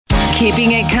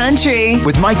Keeping It Country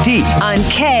with Mike D on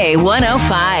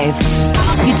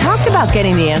K105. You talked about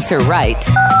getting the answer right.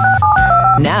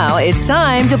 Now it's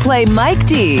time to play Mike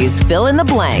D's Fill in the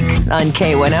Blank on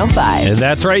K105.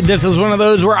 That's right. This is one of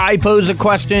those where I pose a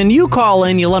question, you call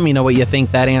in, you let me know what you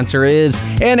think that answer is.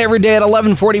 And every day at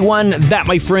 11:41, that,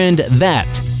 my friend, that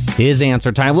is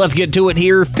answer time. Let's get to it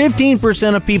here.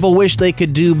 15% of people wish they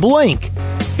could do blank.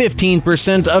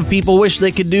 15% of people wish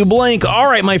they could do blank. All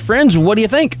right, my friends, what do you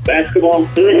think? Basketball.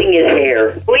 Losing his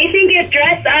hair. We think it's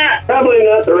dress up. Probably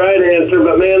not the right answer,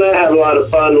 but man, I have a lot of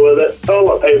fun with it.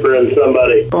 Toilet paper and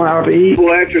somebody.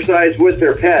 People exercise with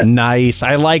their pets. Nice.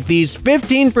 I like these.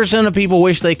 15% of people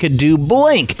wish they could do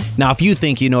blank. Now, if you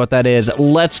think you know what that is,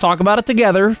 let's talk about it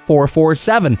together.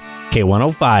 447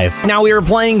 K105. Now we are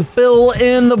playing Fill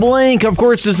in the Blank. Of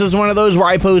course, this is one of those where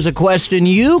I pose a question.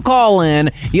 You call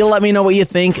in. You let me know what you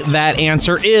think that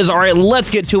answer is. All right, let's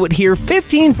get to it here.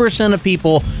 15% of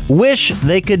people wish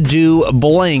they could do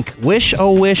blank. Wish,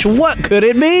 oh wish, what could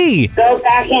it be? Go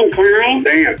back in time.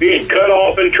 Damn, being cut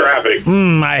off in traffic.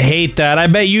 I hate that. I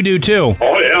bet you do too.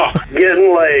 Oh, yeah.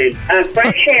 Getting laid. A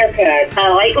fresh haircut. A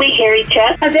lightly hairy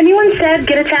chest. Has anyone said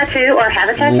get a tattoo or have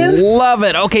a tattoo? Love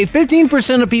it. Okay,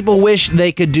 15% of people wish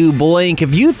they could do blank.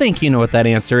 If you think you know what that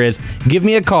answer is, give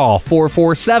me a call.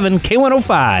 447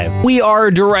 K105. We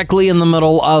are directly in the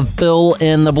middle of Fill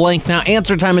in the Blank. Now,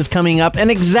 answer time is coming up in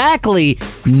exactly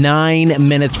 9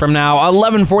 minutes from now.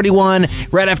 11:41,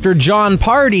 right after John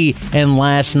Party and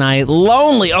Last Night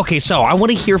Lonely. Okay, so I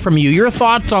want to hear from you. Your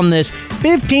thoughts on this.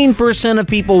 15% of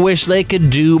people wish they could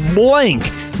do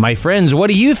blank. My friends, what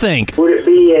do you think? Would it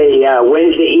be a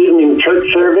Wednesday evening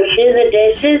church service? Do the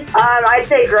dishes. I'd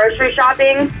say grocery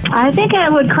shopping. I think I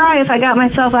would cry if I got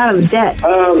myself out of debt.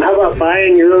 How about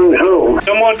buying your own home?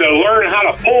 Someone to learn how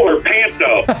to pull her pants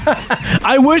up.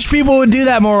 I wish people would do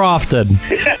that more often.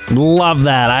 Love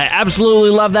that. I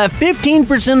absolutely love that.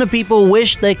 15% of people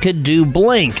wish they could do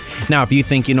blank. Now, if you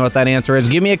think you know what that answer is,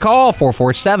 give me a call.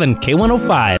 447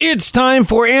 K105. It's time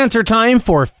for answer time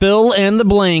for Fill in the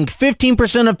Blank.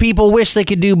 15% of people wish they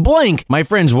could do blank. My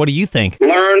friends, what do you think?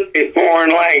 Learn a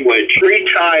foreign language.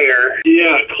 Retire.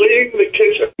 Yeah, cleaning the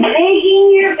kitchen.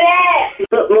 Making your bed.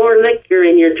 Put more liquor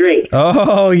in your drink.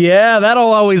 Oh, yeah,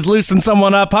 that'll always loosen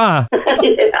someone up, huh?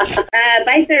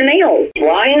 Bite their nails.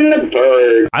 Flying the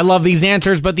bird. I love these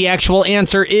answers, but the actual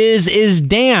answer is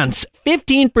dance.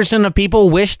 15% of people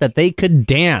wish that they could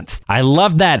dance. I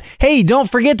love that. Hey,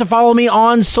 don't forget to follow me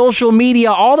on social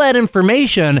media. All that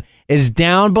information is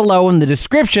down below in the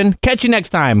description. Catch you next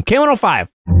time. K105.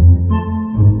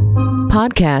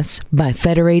 Podcasts by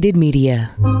Federated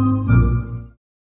Media.